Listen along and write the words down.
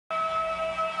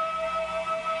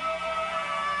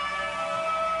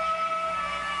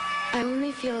I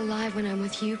only feel alive when I'm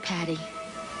with you, Patty.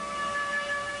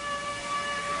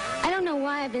 I don't know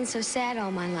why I've been so sad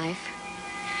all my life,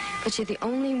 but you're the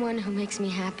only one who makes me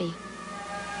happy.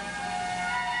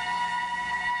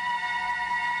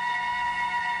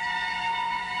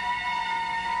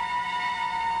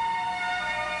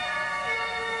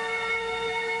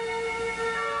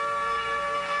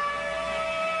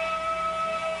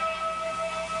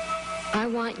 I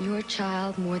want your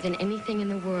child more than anything in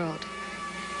the world.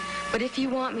 But if you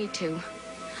want me to,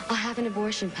 I'll have an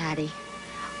abortion, Patty.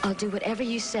 I'll do whatever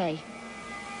you say.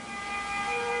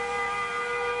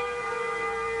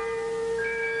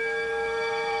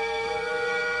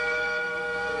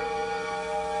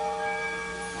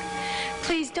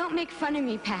 Please don't make fun of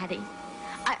me, Patty.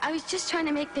 I was just trying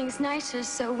to make things nicer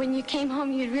so when you came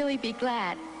home you'd really be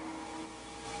glad.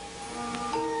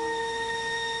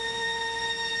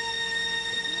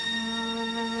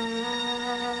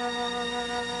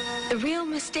 The real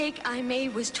mistake I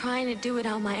made was trying to do it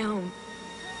on my own.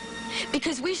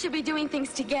 Because we should be doing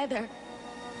things together.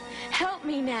 Help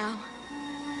me now.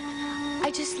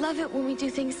 I just love it when we do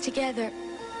things together.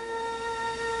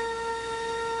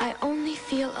 I only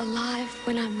feel alive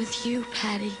when I'm with you,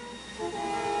 Patty.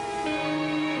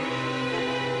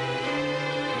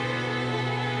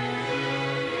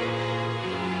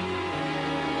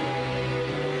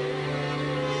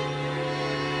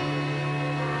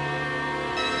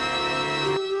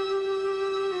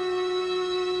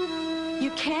 You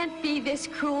can't be this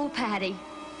cruel, Patty.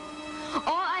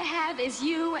 All I have is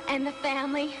you and the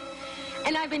family,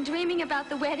 and I've been dreaming about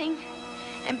the wedding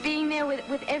and being there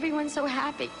with everyone so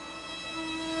happy.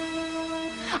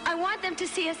 I want them to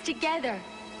see us together,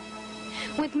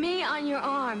 with me on your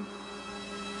arm,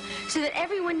 so that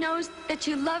everyone knows that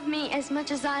you love me as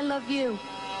much as I love you.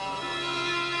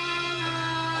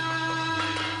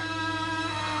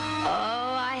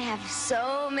 Oh, I have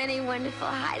so many wonderful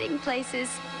hiding places.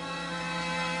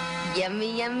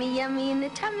 Yummy, yummy, yummy in the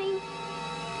tummy.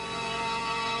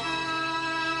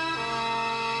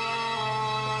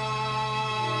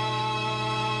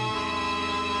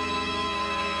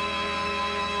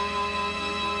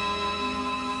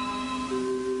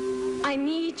 I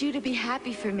need you to be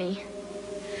happy for me.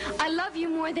 I love you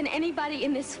more than anybody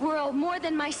in this world, more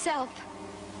than myself.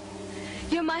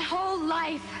 You're my whole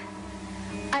life.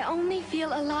 I only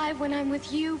feel alive when I'm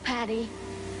with you, Patty.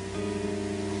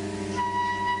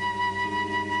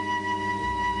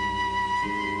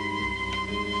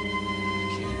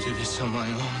 Do this on my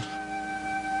own.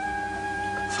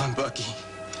 If I'm Bucky,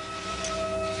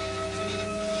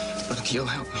 Bucky'll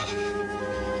help me.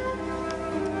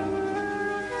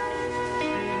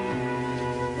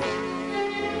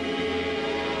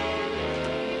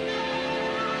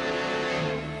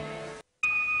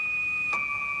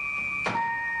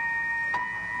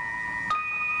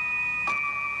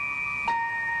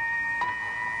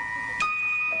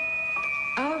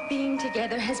 Our being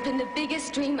together has been the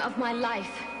biggest dream of my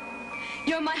life.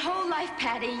 You're my whole life,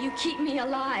 Patty. You keep me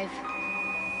alive.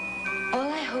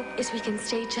 All I hope is we can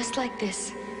stay just like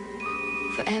this,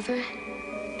 forever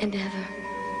and ever.